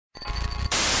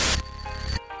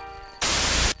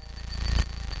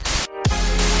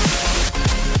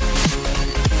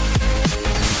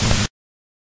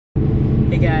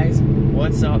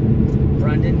What's up?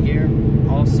 Brendan here,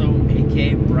 also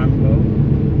aka Brenbo,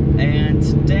 and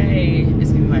today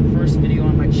is going to be my first video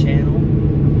on my channel.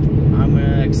 I'm going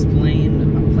to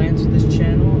explain my plans with this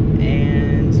channel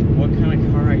and what kind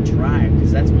of car I drive,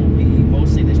 because that's what will be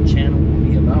mostly this channel will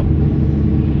be about.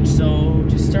 So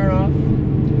to start off,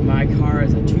 my car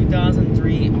is a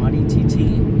 2003 Audi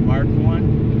TT Mark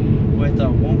 1 with a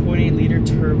 1.8 liter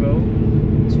turbo.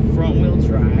 It's front wheel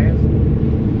drive,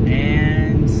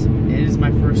 and it is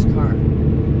my first car,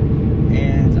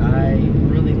 and I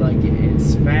really like it.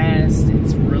 It's fast,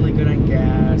 it's really good on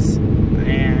gas,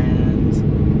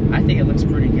 and I think it looks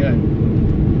pretty good.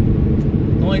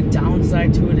 The only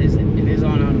downside to it is it is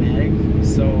on automatic,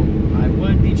 so I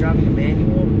would be driving a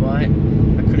manual, but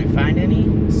I couldn't find any,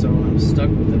 so I'm stuck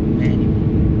with a manual.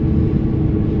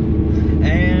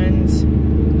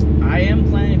 And I am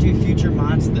planning to do future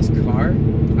mods to this car.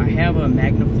 I have a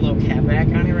MagnaFlow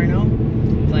catback on it right now.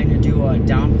 Planning to do a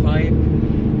downpipe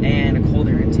and a cold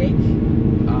air intake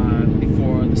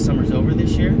before the summer's over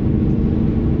this year.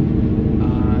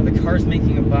 The car's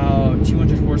making about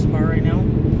 200 horsepower right now.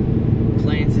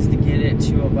 Plans is to get it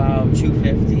to about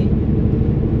 250,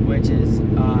 which is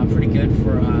pretty good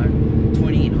for a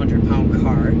 2,800 pound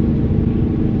car.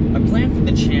 My plan for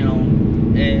the channel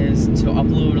is to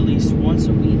upload at least once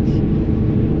a week.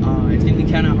 It's going to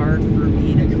be kind of hard for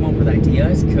me to come up with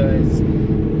ideas because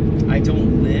I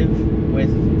don't live with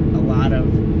a lot of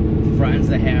friends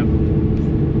that have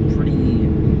pretty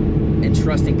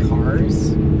interesting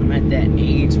cars. I'm at that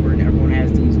age where everyone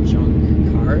has these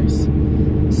junk cars.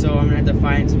 So I'm going to have to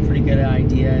find some pretty good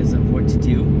ideas of what to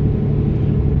do.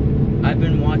 I've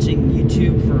been watching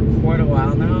YouTube for quite a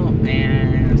while now,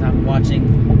 and I'm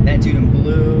watching That Dude in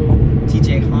Blue,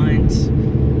 TJ Hunt,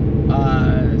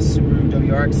 Subaru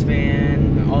WRX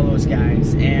fan, all those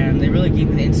guys, and they really gave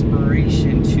me the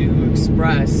inspiration to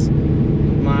express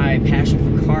my passion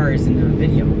for cars into a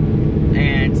video.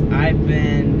 And I've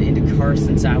been into cars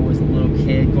since I was a little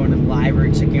kid, going to the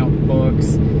library, checking out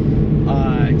books,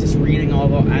 just reading all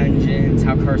about engines,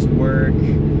 how cars work,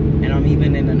 and I'm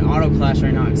even in an auto class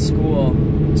right now at school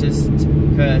just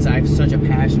because I have such a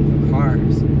passion for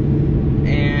cars.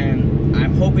 And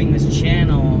I'm hoping this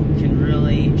channel can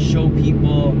really show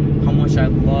people how much I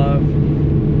love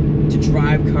to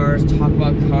drive cars, talk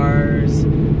about cars,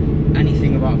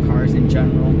 anything about cars in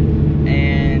general.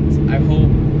 And I hope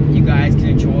you guys can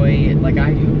enjoy it like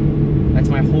I do. That's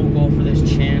my whole goal for this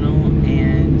channel,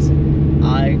 and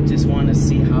I just want to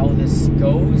see how this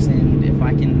goes and if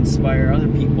I can inspire other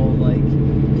people like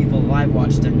people I've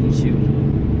watched on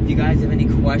YouTube. If you guys have any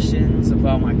questions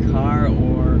about my car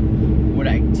or what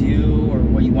I do or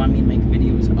what you want me to make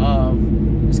videos of,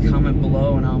 just comment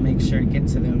below and I'll make sure to get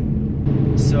to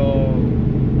them. So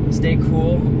stay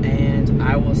cool, and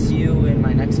I will see you in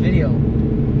my next video.